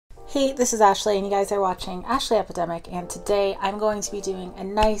Hey, this is Ashley and you guys are watching Ashley Epidemic, and today I'm going to be doing a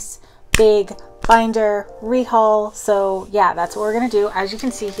nice big binder rehaul. So yeah, that's what we're going to do. As you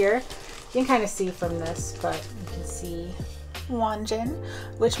can see here, you can kind of see from this, but you can see Wanjin,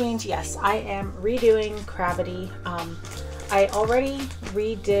 which means yes, I am redoing Cravity. I already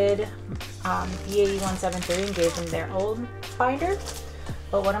redid B8173 and gave them their old binder,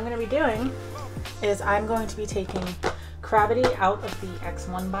 but what I'm going to be doing is I'm going to be taking Cravity out of the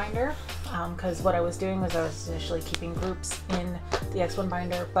X1 binder, because what I was doing was I was initially keeping groups in the X1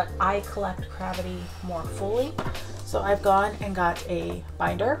 binder, but I collect Cravity more fully. So I've gone and got a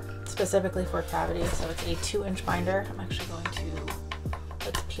binder specifically for Cravity. So it's a 2-inch binder. I'm actually going to,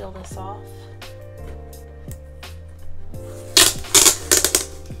 let's peel this off.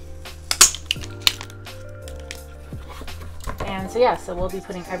 And so yeah, so we'll be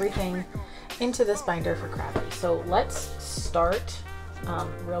putting everything into this binder for Cravity. So let's start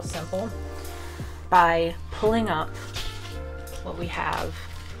real simple by pulling up what we have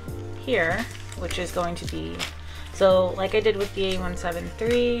here, which is going to be, so like I did with the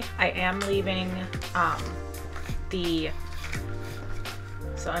A173, I am leaving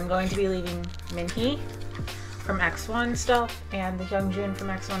so I'm going to be leaving Minhee from X1 stuff and the Hyungjun from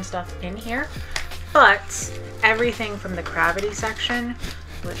X1 stuff in here, but everything from the Cravity section,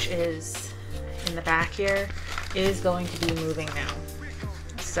 which is in the back here, is going to be moving now.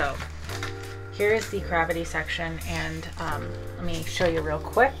 So here is the Cravity section, and let me show you real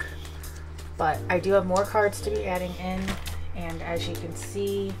quick, but I do have more cards to be adding in, and as you can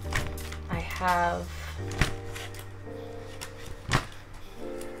see, I have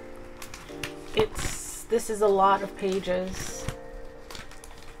this is a lot of pages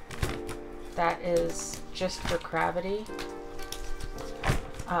that is just for Cravity.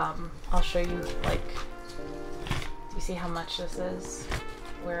 I'll show you, like, you see how much this is?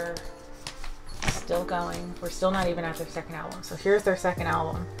 We're still going. We're still not even at their second album. So here's their second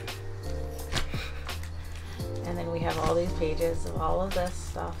album. And then we have all these pages of all of this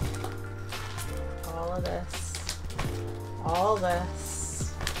stuff. All of this. All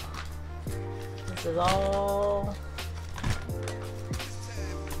this. This is all.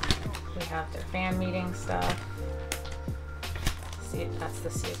 We have their fan meeting stuff. See, that's the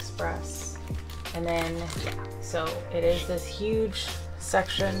C Express. And then, yeah, so it is this huge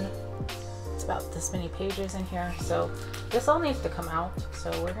section. It's about this many pages in here. So this all needs to come out. So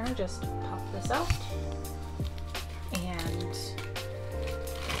we're gonna just pop this out. And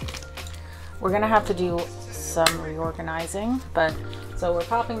we're gonna have to do some reorganizing, but so we're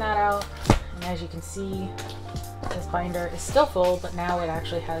popping that out. And as you can see, this binder is still full, but now it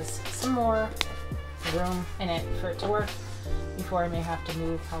actually has some more room in it for it to work before I may have to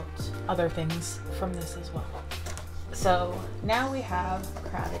move out other things from this as well. So now we have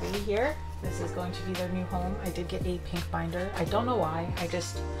Cravity here. This is going to be their new home. I did get a pink binder. I don't know why.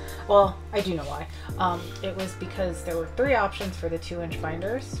 Well, I do know why. It was because there were 3 options for the 2-inch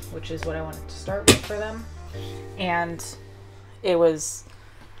binders, which is what I wanted to start with for them. And it was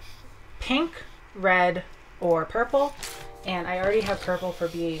pink, red, or purple. And I already have purple for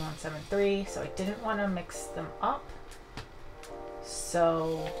BA173, so I didn't want to mix them up.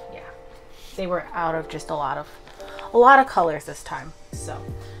 So yeah, they were out of just a lot of colors this time. So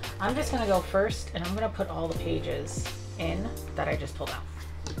I'm just gonna go first, and I'm gonna put all the pages in that I just pulled out.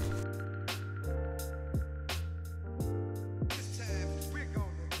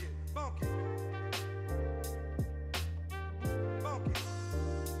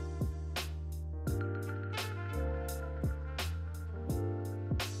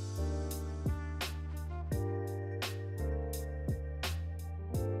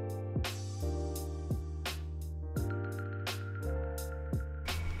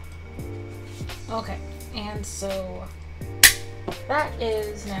 Okay, and so that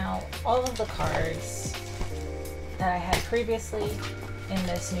is now all of the cards that I had previously in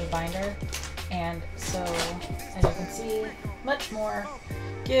this new binder. And so, as you can see, much more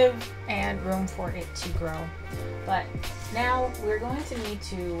give and room for it to grow. But now we're going to need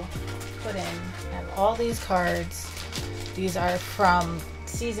to put in, have all these cards. These are from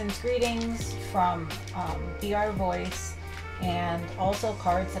Season's Greetings, from BR Voice, and also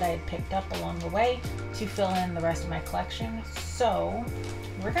cards that I had picked up along the way to fill in the rest of my collection. So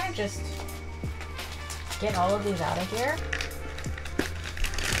we're gonna just get all of these out of here.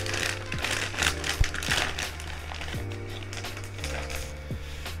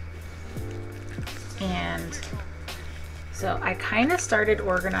 And so I kind of started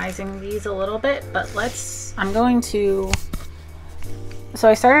organizing these a little bit, but I'm going to So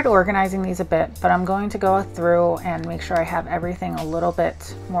I started organizing these a bit, but I'm going to go through and make sure I have everything a little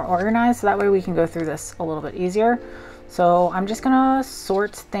bit more organized, so that way we can go through this a little bit easier. So I'm just gonna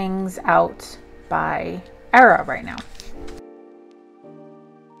sort things out by era right now.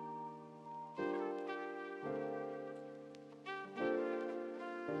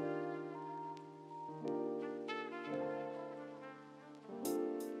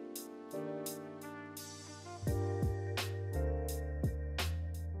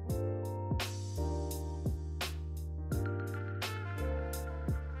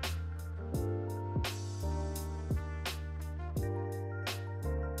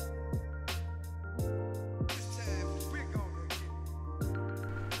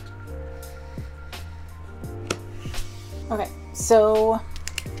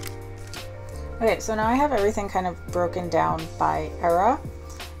 Okay, so now I have everything kind of broken down by era,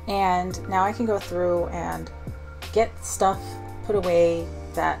 and now I can go through and get stuff put away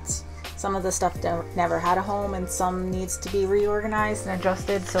that some of the stuff never had a home and some needs to be reorganized and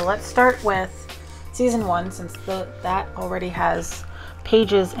adjusted. So let's start with season 1, since that already has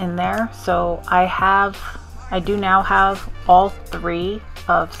pages in there. So I do now have all 3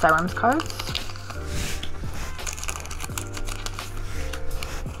 of Serum's cards.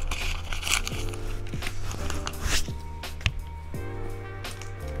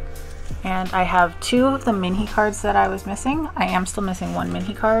 And I have 2 of the Minhe cards that I was missing. I am still missing 1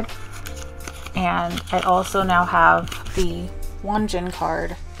 Minhe card. And I also now have the Wanjin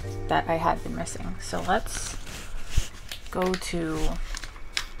card that I had been missing. So let's go to...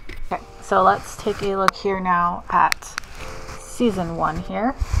 Okay, so let's take a look here now at season 1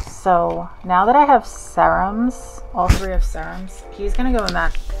 here. So now that I have Serums, all 3 of Serums, he's gonna go in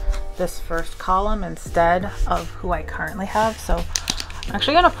this first column instead of who I currently have. So I'm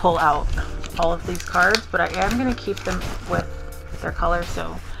actually going to pull out all of these cards, but I am going to keep them with their color.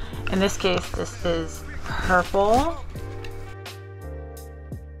 So in this case, this is purple.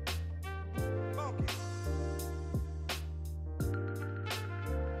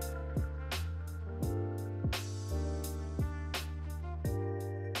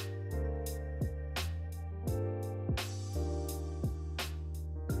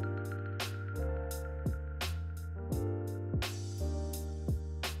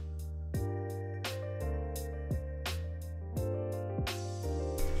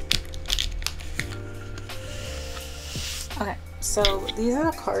 Okay, so these are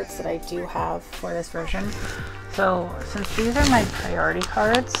the cards that I do have for this version. So since these are my priority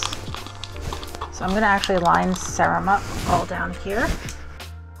cards, so I'm going to actually line Serum up all down here.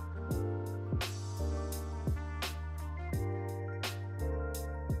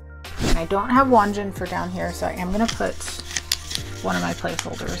 And I don't have Wanjin for down here, so I am going to put one of my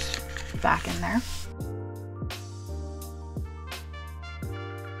placeholders back in there.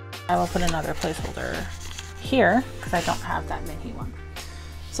 I will put another placeholder here because I don't have that Minhe one.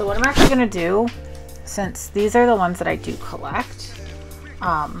 So what I'm actually going to do, since these are the ones that I do collect,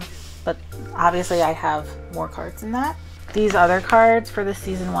 but obviously I have more cards than that, these other cards for the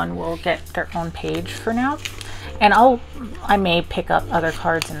season 1 will get their own page for now, and I may pick up other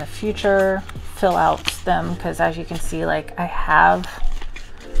cards in the future, fill out them, because as you can see, like, I have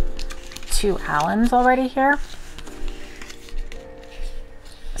 2 Allens already here,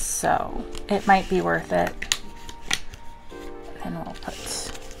 so it might be worth it. And we'll put,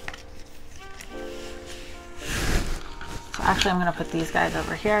 so actually I'm going to put these guys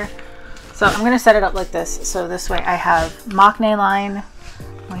over here. So I'm going to set it up like this. So this way I have Maknae line,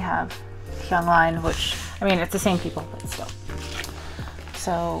 we have Hyung line, which, I mean, it's the same people, but still.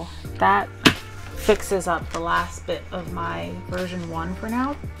 So that fixes up the last bit of my version 1 for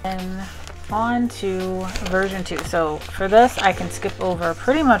now. And on to version 2. So for this, I can skip over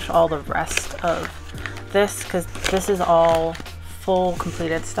pretty much all the rest of this because this is all full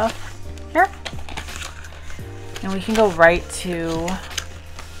completed stuff here, and we can go right to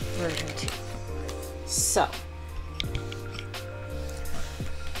version 2. So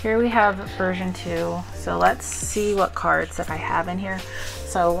here we have version 2. So let's see what cards that I have in here.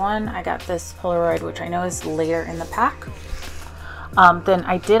 So 1, I got this Polaroid, which I know is later in the pack. Then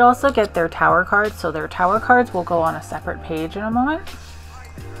I did also get their tower cards, so their tower cards will go on a separate page in a moment.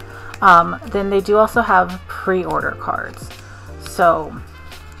 Then they do also have pre-order cards. So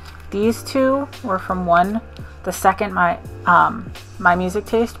these 2 were from the second My Music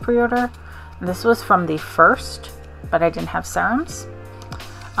Taste pre-order. This was from the first, but I didn't have Serums.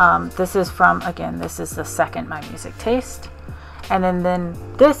 This is from, again, this is the second My Music Taste. And then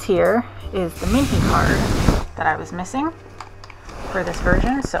this here is the Minhe card that I was missing for this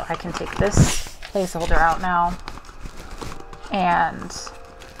version. So I can take this placeholder out now. And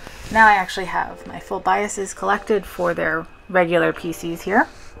now I actually have my full biases collected for their regular PCs here.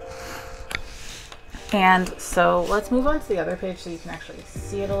 And so let's move on to the other page so you can actually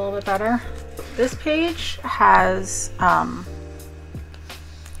see it a little bit better. This page has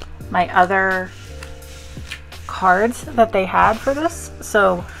my other cards that they had for this.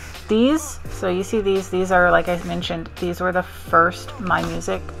 So these, so you see these are, like I mentioned, these were the first My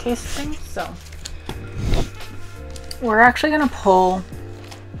Music tasting. So we're actually going to pull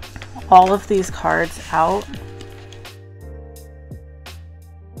all of these cards out.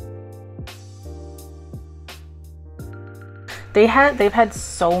 They've had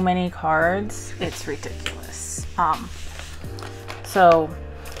so many cards, it's ridiculous. So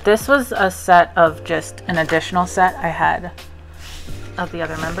this was a set of just an additional set I had of the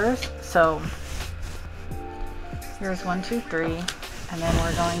other members. So here's 1, 2, 3, and then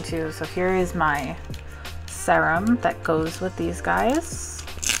we're going to, so here is my serum that goes with these guys.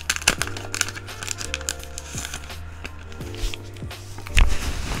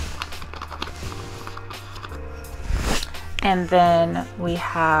 And then we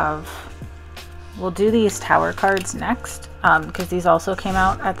have, we'll do these tower cards next, because these also came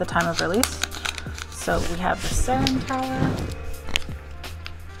out at the time of release. So we have the Serum Tower.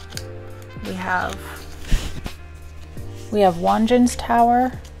 We have Wanjin's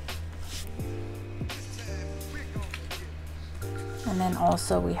Tower. And then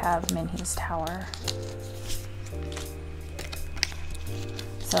also we have Minhee's Tower.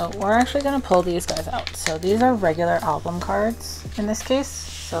 So we're actually going to pull these guys out. So these are regular album cards in this case.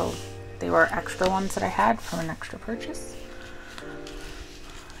 So they were extra ones that I had from an extra purchase.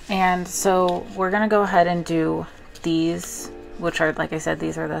 And so we're going to go ahead and do these, which are, like I said,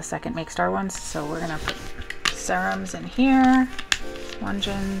 these are the second Make Star ones. So we're going to put Serums in here,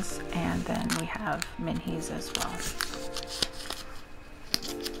 Wanjin's, and then we have Minhee's as well.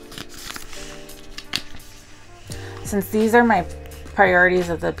 Since these are my priorities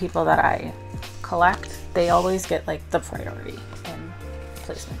of the people that I collect, they always get like the priority in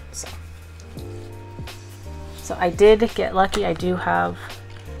placement. So I did get lucky. I do have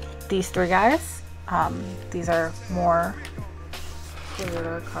these 3 guys. These are more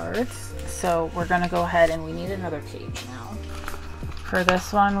clearer cards. So we're gonna go ahead, and we need another page now. For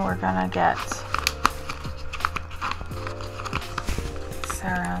this one, we're gonna get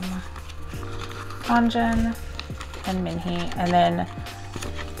Serum, Wanjin, and Minhee, and then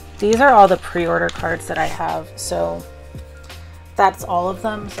these are all the pre-order cards that I have, so that's all of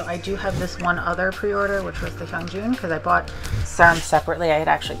them. So I do have this one other pre-order, which was the Hyungjun, because I bought Serum separately. I had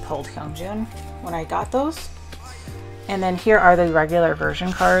actually pulled Hyungjun when I got those. And then here are the regular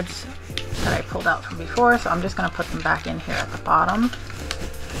version cards that I pulled out from before, so I'm just going to put them back in here at the bottom.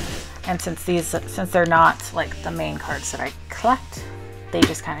 And since they're not like the main cards that I collect, they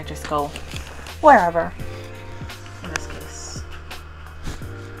just kind of just go wherever. In this case.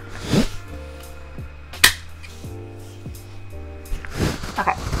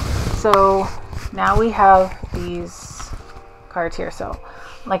 Okay, so now we have these cards here. So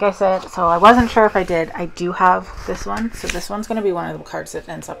like I said, so I wasn't sure if I did. I do have this one. So this one's going to be one of the cards that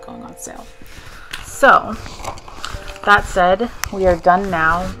ends up going on sale. So that said, we are done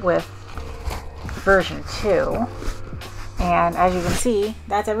now with version 2. And as you can see,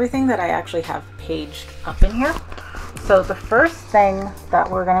 that's everything that I actually have paged up in here. So the first thing that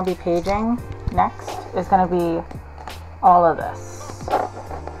we're going to be paging next is going to be all of this.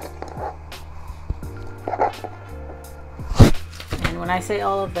 And when I say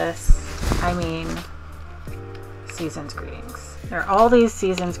all of this, I mean Season's Greetings. There are all these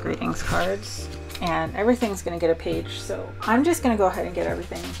Season's Greetings cards, and everything's going to get a page. So I'm just going to go ahead and get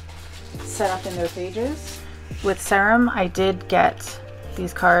everything set up in their pages. With Serum, I did get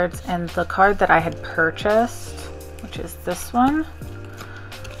these cards, and the card that I had purchased, which is this one,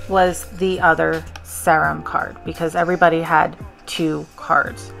 was the other Serum card, because everybody had 2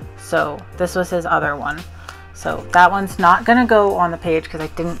 cards. So this was his other one. So that one's not going to go on the page because I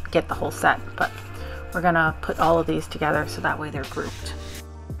didn't get the whole set, but we're going to put all of these together so that way they're grouped.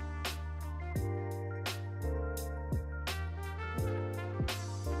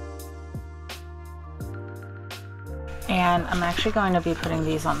 And I'm actually going to be putting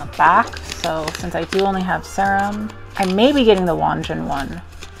these on the back. So since I do only have Serum, I may be getting the Wanjin one.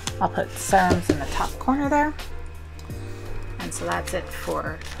 I'll put Serums in the top corner there. And so that's it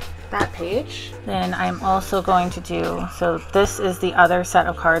for that page. Then I'm also going to do, so this is the other set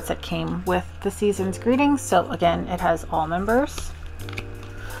of cards that came with the Season's Greetings. So again, it has all members.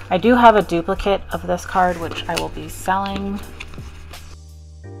 I do have a duplicate of this card, which I will be selling.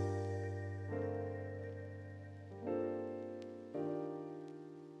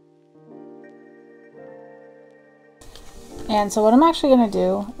 And so what I'm actually going to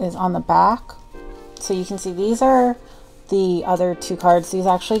do is on the back, so you can see these are the other two cards. These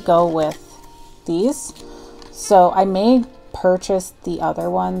actually go with these. So I may purchase the other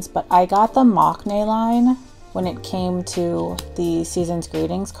ones, but I got the Mockney line when it came to the Season's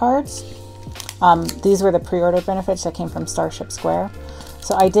Greetings cards. These were the pre-order benefits that came from Starship Square.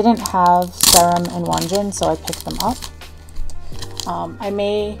 So I didn't have Serum and Wonjin, so I picked them up. I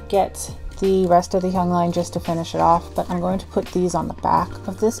may get the rest of the Hyung line just to finish it off, but I'm going to put these on the back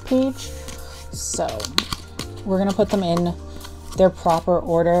of this page. So we're going to put them in their proper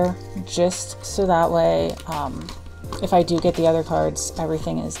order, just so that way if I do get the other cards,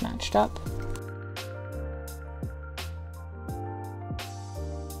 everything is matched up.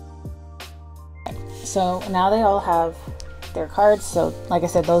 Okay, so now they all have their cards. So like I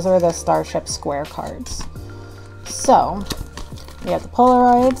said, those are the Starship Square cards. So we have the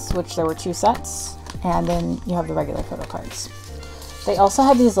Polaroids, which there were 2 sets, and then you have the regular photo cards. They also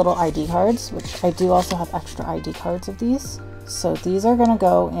have these little ID cards, which I do also have extra ID cards of these. So these are going to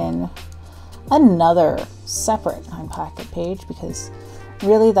go in another separate 9-packet page, because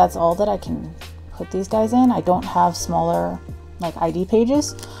really that's all that I can put these guys in. I don't have smaller like ID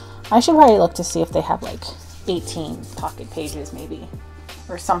pages. I should probably look to see if they have like 18 pocket pages maybe,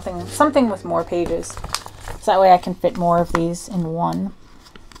 or something with more pages. So that way I can fit more of these in one.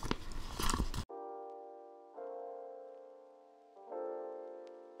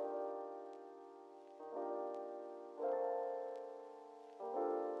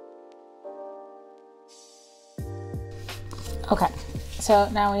 Okay, so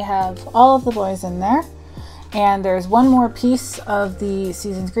now we have all of the boys in there, and there's one more piece of the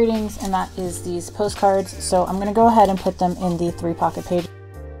Season's Greetings, and that is these postcards. So I'm going to go ahead and put them in the 3-pocket page.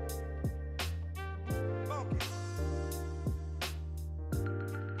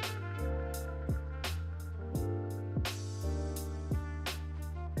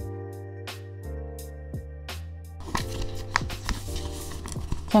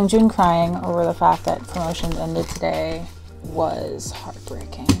 Kyungjun crying over the fact that promotions ended today was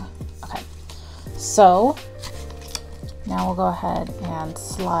heartbreaking. Okay, so now we'll go ahead and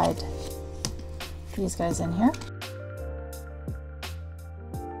slide these guys in here.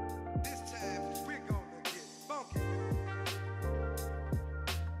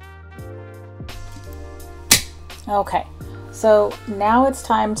 Okay, so now it's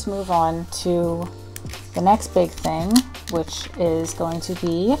time to move on to the next big thing, which is going to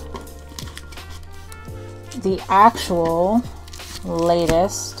be the actual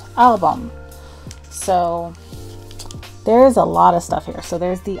latest album. So there's a lot of stuff here. So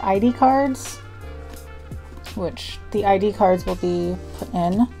there's the ID cards, which the ID cards will be put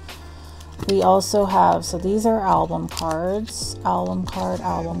in. We also have, so these are album cards, album card,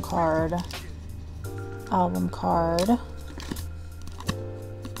 album card, album card,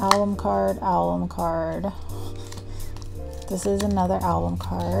 album card, album card. This is another album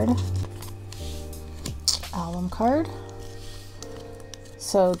card. Album card.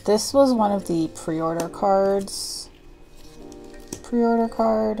 So this was one of the pre-order cards. Pre-order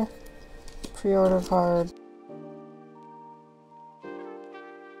card. Pre-order card.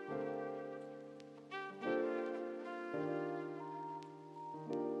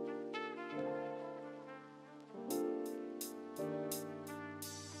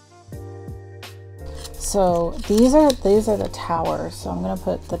 So these are the towers. So I'm gonna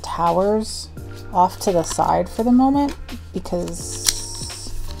put the towers off to the side for the moment,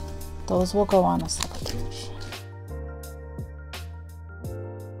 because those will go on a separate page.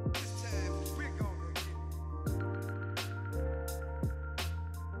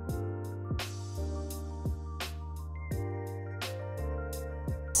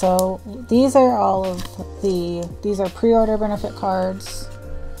 So these are all of these are pre-order benefit cards,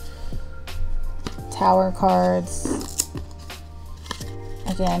 tower cards,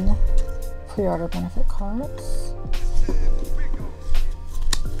 again, pre-order benefit cards.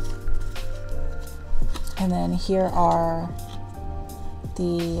 And then here are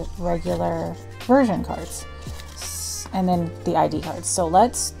the regular version cards, and then the ID cards. So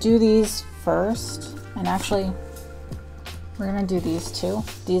let's do these first, and actually we're gonna do these too.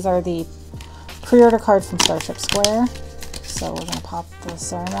 These are the pre-order cards from Starship Square. So we're gonna pop the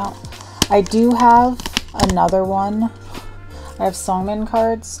serum out. I do have another one. I have Songmin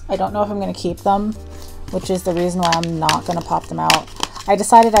cards. I don't know if I'm going to keep them, which is the reason why I'm not going to pop them out. I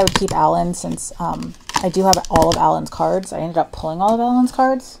decided I would keep Alan since I do have all of Alan's cards. I ended up pulling all of Alan's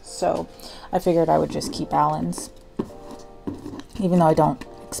cards, so I figured I would just keep Alan's, even though I don't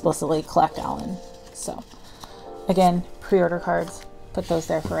explicitly collect Alan. So again, pre-order cards, put those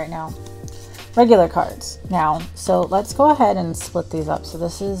there for right now. regular cards now. So let's go ahead and split these up. So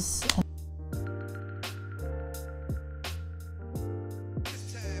this is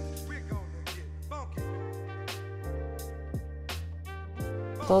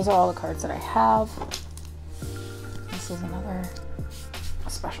those are all the cards that I have. This is another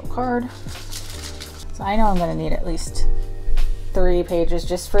special card. So I know I'm going to need at least 3 pages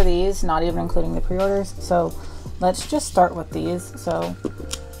just for these, not even including the pre-orders. So let's just start with these. So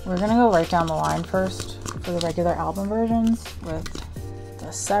we're going to go right down the line first for the regular album versions with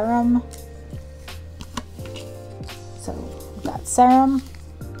the serum. So we've got serum.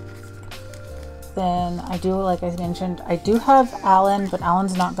 Then I do, like I mentioned, I do have Alan, but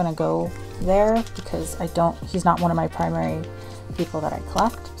Alan's not going to go there because he's not one of my primary people that I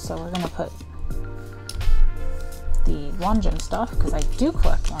collect. So we're going to put the Longin stuff because I do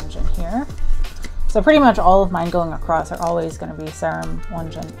collect Longin here. So pretty much all of mine going across are always going to be serum,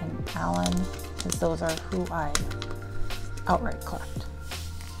 Longin, and Alan because those are who I outright collect.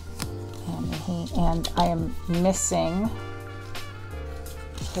 And I am missing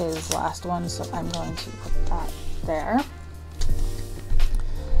his last one, so I'm going to put that there.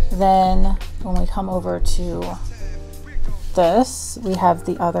 Then when we come over to this, we have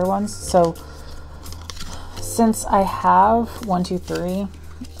the other ones. So since I have 1, 2, 3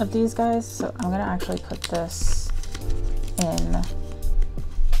 of these guys, so I'm gonna actually put this in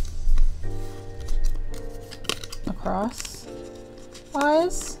across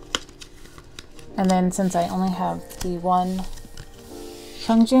wise. And then since I only have the one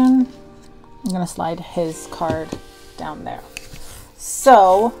Hyungjun, I'm gonna slide his card down there.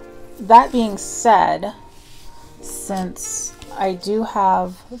 So that being said, since I do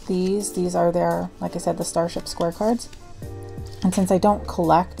have these are their, like I said, the Starship Square cards. And since I don't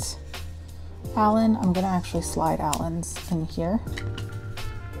collect Alan, I'm gonna actually slide Alan's in here.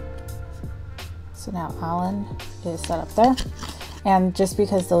 So now Alan is set up there. And just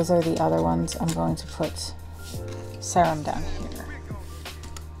because those are the other ones, I'm going to put serum down here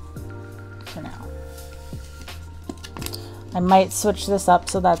for now. I might switch this up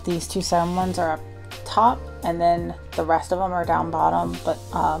so that these 2 serum ones are up top and then the rest of them are down bottom, but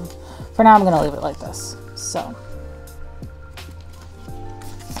for now I'm going to leave it like this. So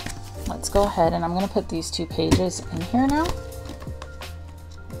let's go ahead and I'm going to put these 2 pages in here now.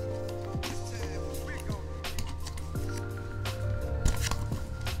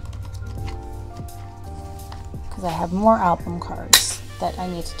 Because I have more album cards that I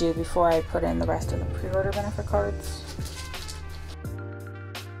need to do before I put in the rest of the pre-order benefit cards.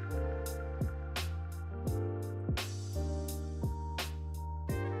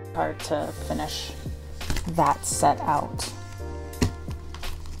 Hard to finish that set out.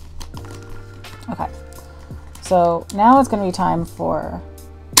 Okay, so now it's going to be time for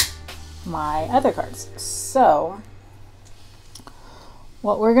my other cards. So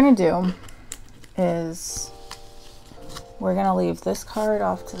what we're going to do is we're going to leave this card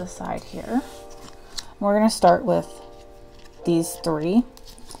off to the side here. We're going to start with these 3,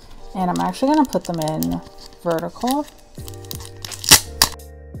 and I'm actually going to put them in vertical.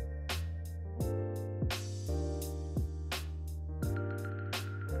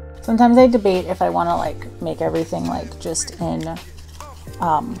 Sometimes I debate if I want to like make everything like just in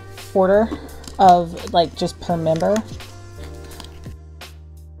order of like just per member.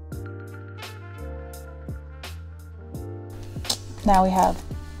 Now we have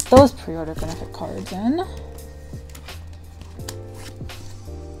those pre-order benefit cards in.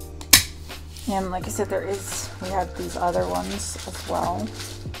 And like I said, we have these other ones as well.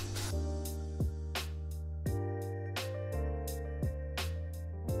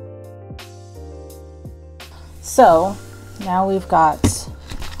 So now we've got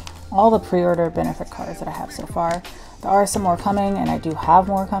all the pre-order benefit cards that I have so far. There are some more coming, and I do have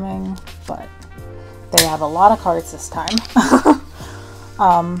more coming, but they have a lot of cards this time.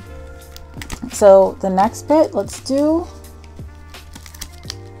 So the next bit, let's do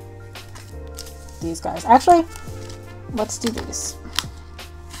these guys. Actually, let's do these.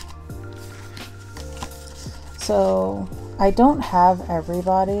 So I don't have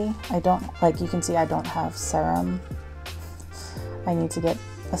everybody. I don't, like you can see, I don't have serum. I need to get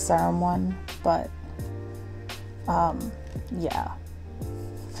a serum one, but yeah.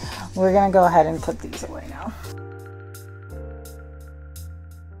 We're gonna go ahead and put these away now.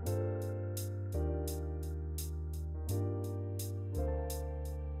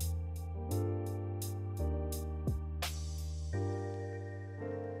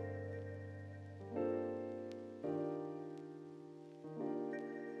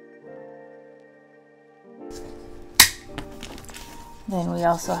 Then we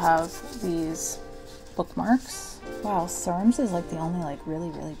also have these bookmarks. Wow, Serums is like the only like really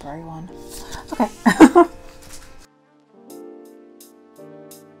bright one. Okay.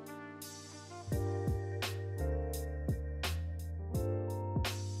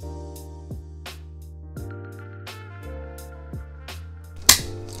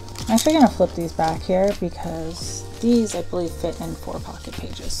 I'm actually going to flip these back here because these, I believe, fit in 4 pocket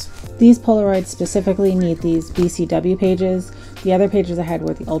pages. These Polaroids specifically need these BCW pages. The other pages I had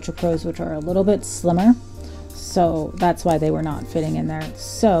were the Ultra Pros, which are a little bit slimmer. So that's why they were not fitting in there.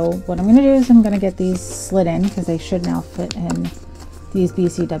 So what I'm going to do is I'm going to get these slid in because they should now fit in these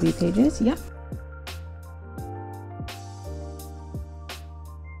BCW pages. Yep.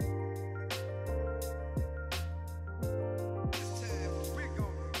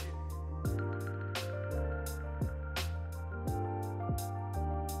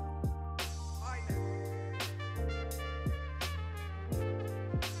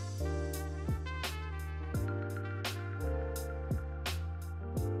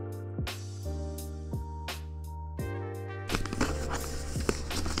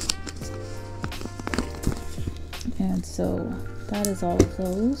 And so that is all of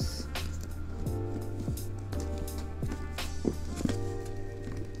those.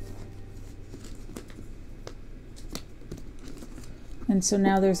 And so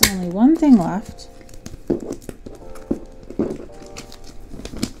now there's only one thing left.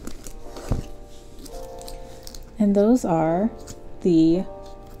 And those are the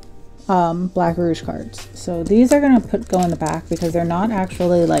Black Rouge cards. So these are going to go in the back because they're not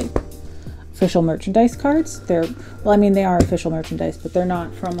actually like official merchandise cards. They're, well, I mean, they are official merchandise, but they're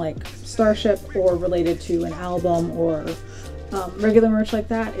not from like Starship or related to an album or regular merch like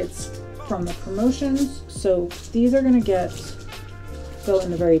that. It's from the promotions. So these are going to go in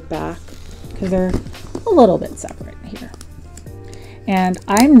the very back because they're a little bit separate here. And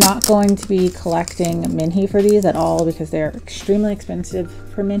I'm not going to be collecting Minhe for these at all because they're extremely expensive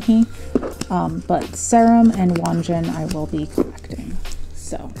for Minhe. But Serum and Wanjin I will be collecting.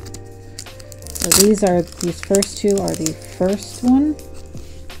 So these first two are the first one.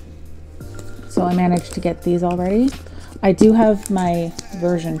 So I managed to get these already. I do have my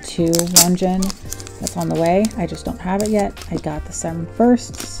version 2 Wanjin that's on the way. I just don't have it yet. I got the Serum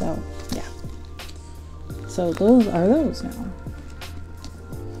first, so yeah. So those are those now.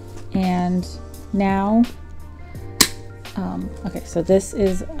 And now, okay, so this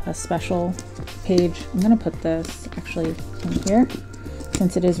is a special page. I'm gonna put this actually in here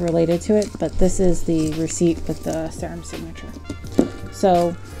since it is related to it, but this is the receipt with the Serum signature.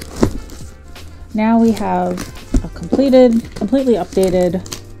 So now we have a completely updated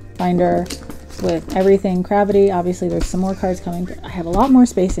binder with everything Cravity. Obviously there's some more cards coming, but I have a lot more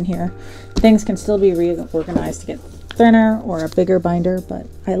space in here. Things can still be reorganized to get thinner or a bigger binder, but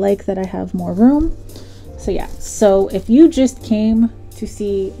I like that I have more room. So yeah, so if you just came to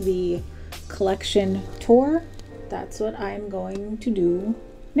see the collection tour, that's what I'm going to do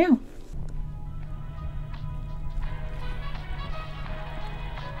now.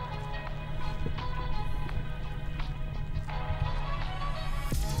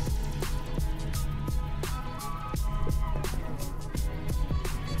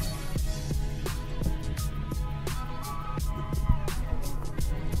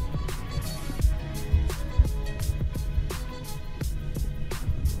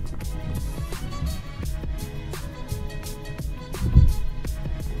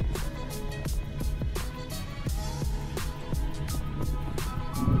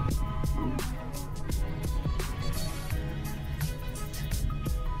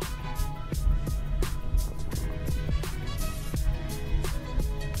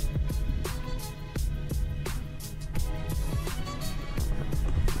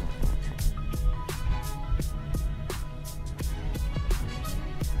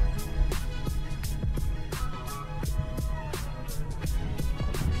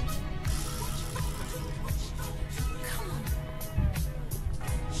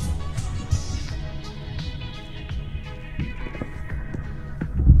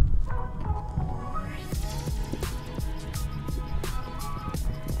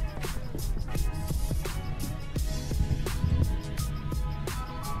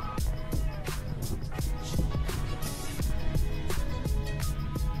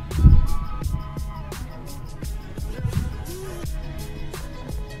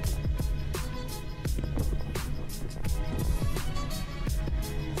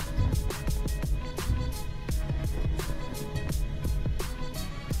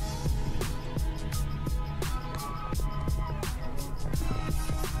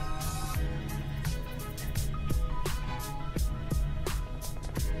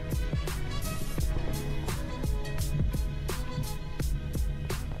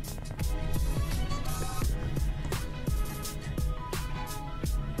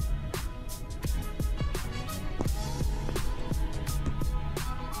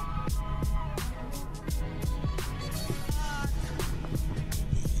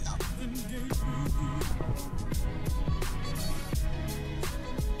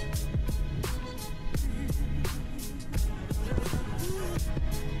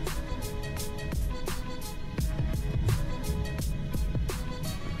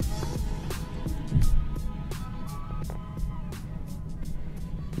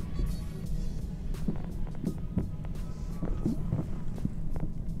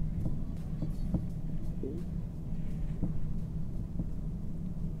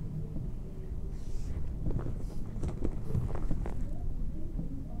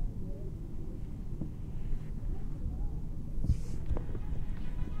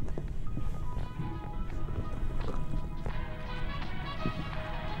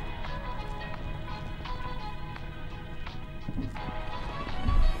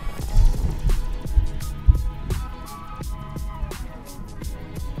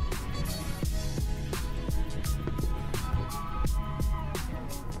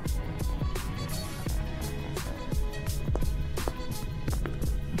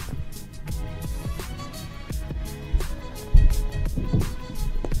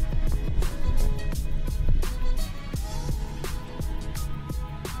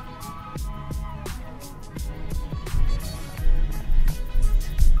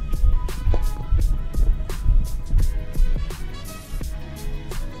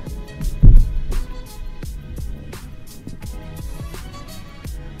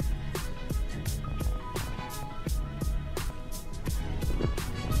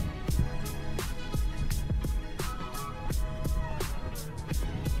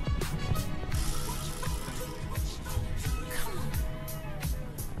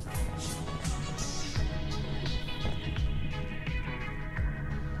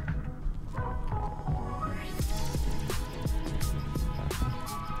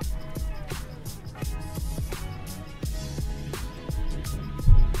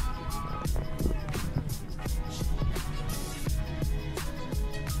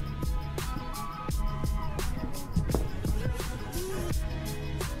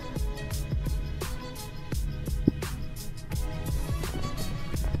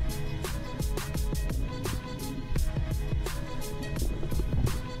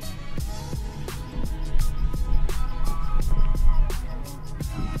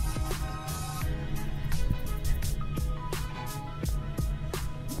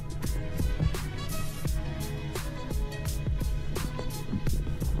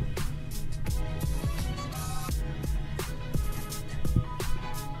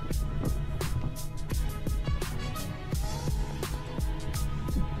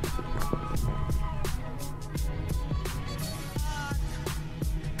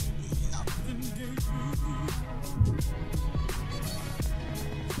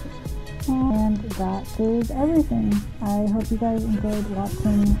 And that is everything. I hope you guys enjoyed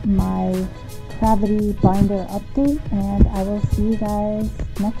watching my Cravity binder update, and I will see you guys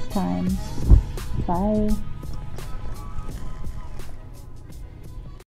next time. Bye.